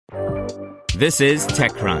This is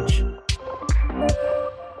TechCrunch.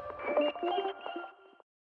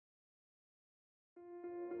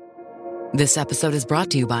 This episode is brought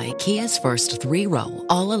to you by Kia's first three-row,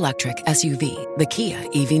 all-electric SUV, the Kia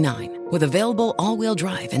EV9, with available all-wheel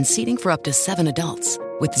drive and seating for up to 7 adults,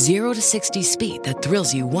 with 0 to 60 speed that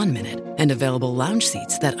thrills you 1 minute and available lounge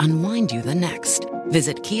seats that unwind you the next.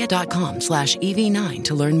 Visit kia.com/EV9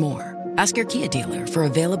 to learn more. Ask your Kia dealer for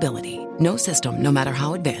availability. No system, no matter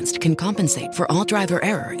how advanced, can compensate for all driver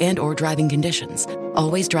error and or driving conditions.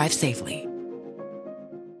 Always drive safely.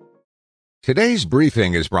 Today's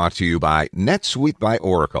briefing is brought to you by NetSuite by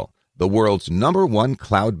Oracle, the world's #1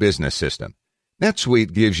 cloud business system.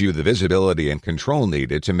 NetSuite gives you the visibility and control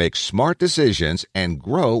needed to make smart decisions and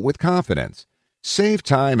grow with confidence. Save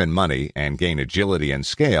time and money and gain agility and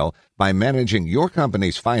scale by managing your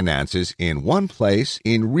company's finances in one place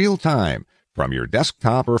in real time from your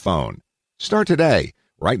desktop or phone. Start today.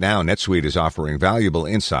 Right now, NetSuite is offering valuable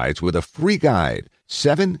insights with a free guide,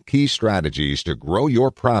 7 key strategies to grow your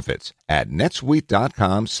profits at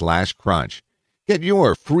netsuite.com/crunch. Get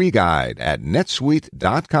your free guide at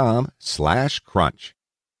netsuite.com/crunch.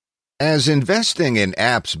 As investing in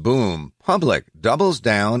apps boom, Public doubles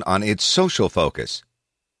down on its social focus.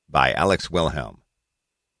 By Alex Wilhelm.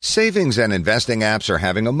 Savings and investing apps are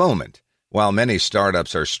having a moment. While many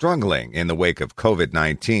startups are struggling in the wake of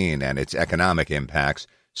COVID-19 and its economic impacts,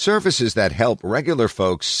 services that help regular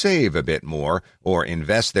folks save a bit more or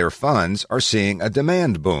invest their funds are seeing a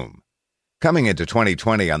demand boom. Coming into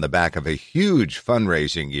 2020 on the back of a huge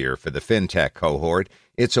fundraising year for the fintech cohort,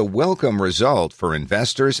 it's a welcome result for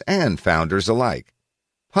investors and founders alike.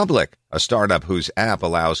 Public, a startup whose app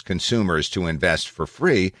allows consumers to invest for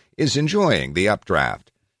free, is enjoying the updraft.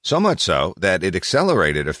 So much so that it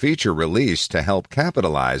accelerated a feature release to help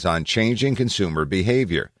capitalize on changing consumer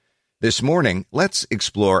behavior. This morning, let's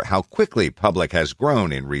explore how quickly Public has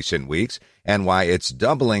grown in recent weeks and why it's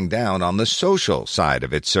doubling down on the social side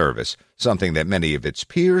of its service, something that many of its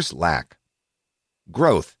peers lack.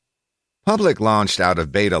 Growth. Public launched out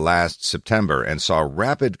of beta last September and saw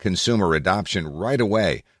rapid consumer adoption right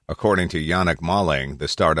away, according to Yannick Malling, the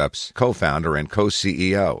startup's co-founder and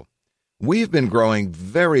co-CEO. "We've been growing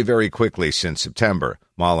very, very quickly since September,"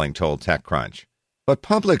 Malling told TechCrunch. But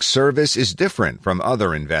Public's service is different from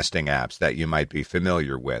other investing apps that you might be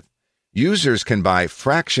familiar with. Users can buy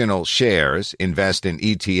fractional shares, invest in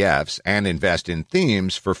ETFs, and invest in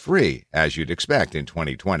themes for free, as you'd expect in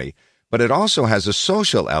 2020. But it also has a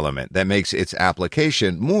social element that makes its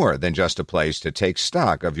application more than just a place to take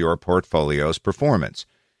stock of your portfolio's performance.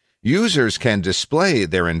 Users can display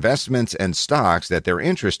their investments and stocks that they're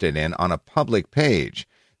interested in on a public page.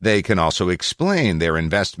 They can also explain their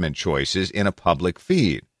investment choices in a public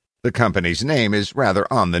feed. The company's name is rather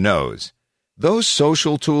on the nose. Those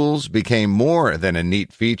social tools became more than a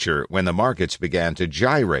neat feature when the markets began to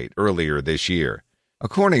gyrate earlier this year.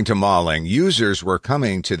 According to Malling, users were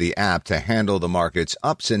coming to the app to handle the market's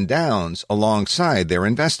ups and downs alongside their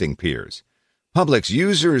investing peers. Public's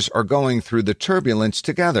users are going through the turbulence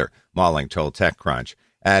together, Malling told TechCrunch,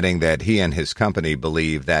 adding that he and his company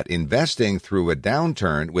believe that investing through a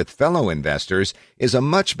downturn with fellow investors is a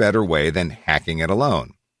much better way than hacking it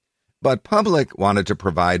alone. But Public wanted to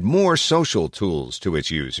provide more social tools to its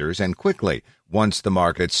users and quickly, once the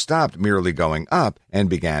market stopped merely going up and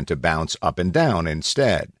began to bounce up and down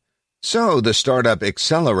instead. So the startup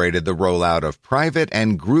accelerated the rollout of private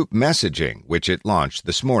and group messaging, which it launched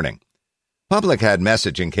this morning. Public had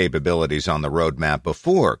messaging capabilities on the roadmap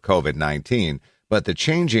before COVID-19, but the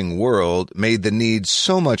changing world made the need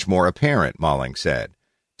so much more apparent, Malling said.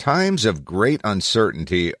 Times of great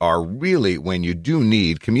uncertainty are really when you do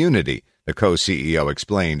need community, the co-CEO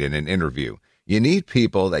explained in an interview. You need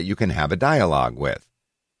people that you can have a dialogue with.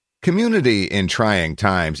 Community in trying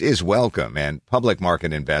times is welcome, and public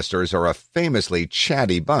market investors are a famously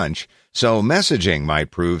chatty bunch, so messaging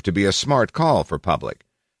might prove to be a smart call for Public.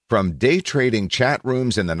 From day trading chat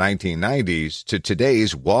rooms in the 1990s to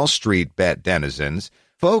today's Wall Street bet denizens,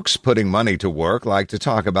 folks putting money to work like to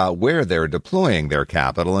talk about where they're deploying their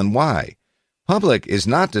capital and why. Public is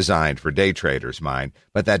not designed for day traders' mind,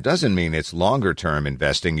 but that doesn't mean its longer-term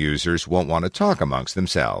investing users won't want to talk amongst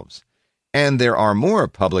themselves. And there are more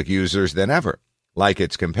Public users than ever. Like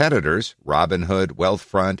its competitors, Robinhood,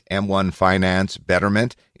 Wealthfront, M1 Finance,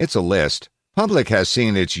 Betterment, it's a list. Public has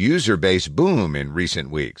seen its user base boom in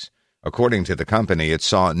recent weeks. According to the company, it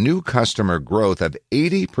saw new customer growth of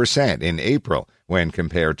 80% in April when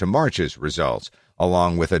compared to March's results,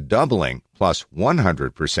 along with a doubling, plus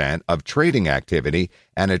 100%, of trading activity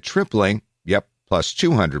and a tripling, plus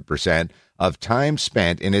 200%, of time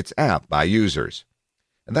spent in its app by users.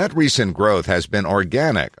 That recent growth has been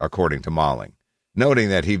organic, according to Malling. Noting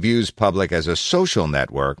that he views Public as a social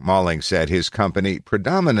network, Malling said his company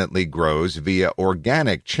predominantly grows via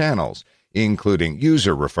organic channels, including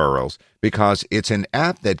user referrals, because it's an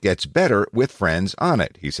app that gets better with friends on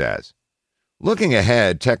it, he says. Looking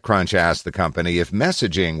ahead, TechCrunch asked the company if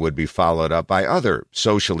messaging would be followed up by other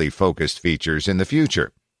socially focused features in the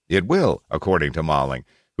future. It will, according to Malling,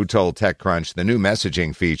 who told TechCrunch the new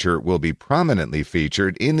messaging feature will be prominently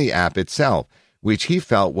featured in the app itself, which he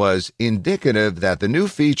felt was indicative that the new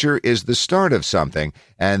feature is the start of something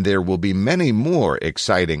and there will be many more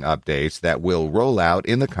exciting updates that will roll out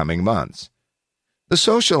in the coming months. The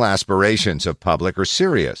social aspirations of Public are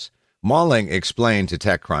serious. Malling explained to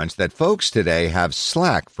TechCrunch that folks today have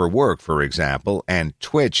Slack for work, for example, and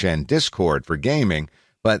Twitch and Discord for gaming,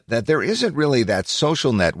 but that there isn't really that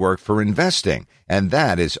social network for investing, and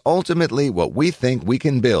that is ultimately what we think we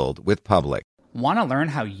can build with Public. Want to learn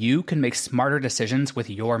how you can make smarter decisions with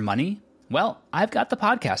your money? Well, I've got the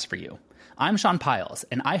podcast for you. I'm Sean Piles,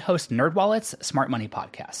 and I host NerdWallet's Smart Money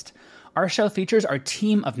Podcast. Our show features our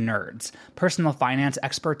team of nerds, personal finance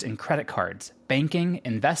experts in credit cards, banking,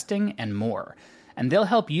 investing, and more. And they'll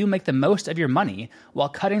help you make the most of your money while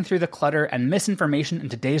cutting through the clutter and misinformation in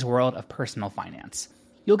today's world of personal finance.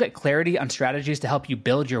 You'll get clarity on strategies to help you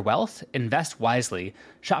build your wealth, invest wisely,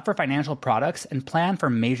 shop for financial products, and plan for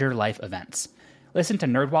major life events. Listen to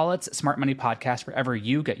NerdWallet's Smart Money Podcast wherever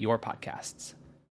you get your podcasts.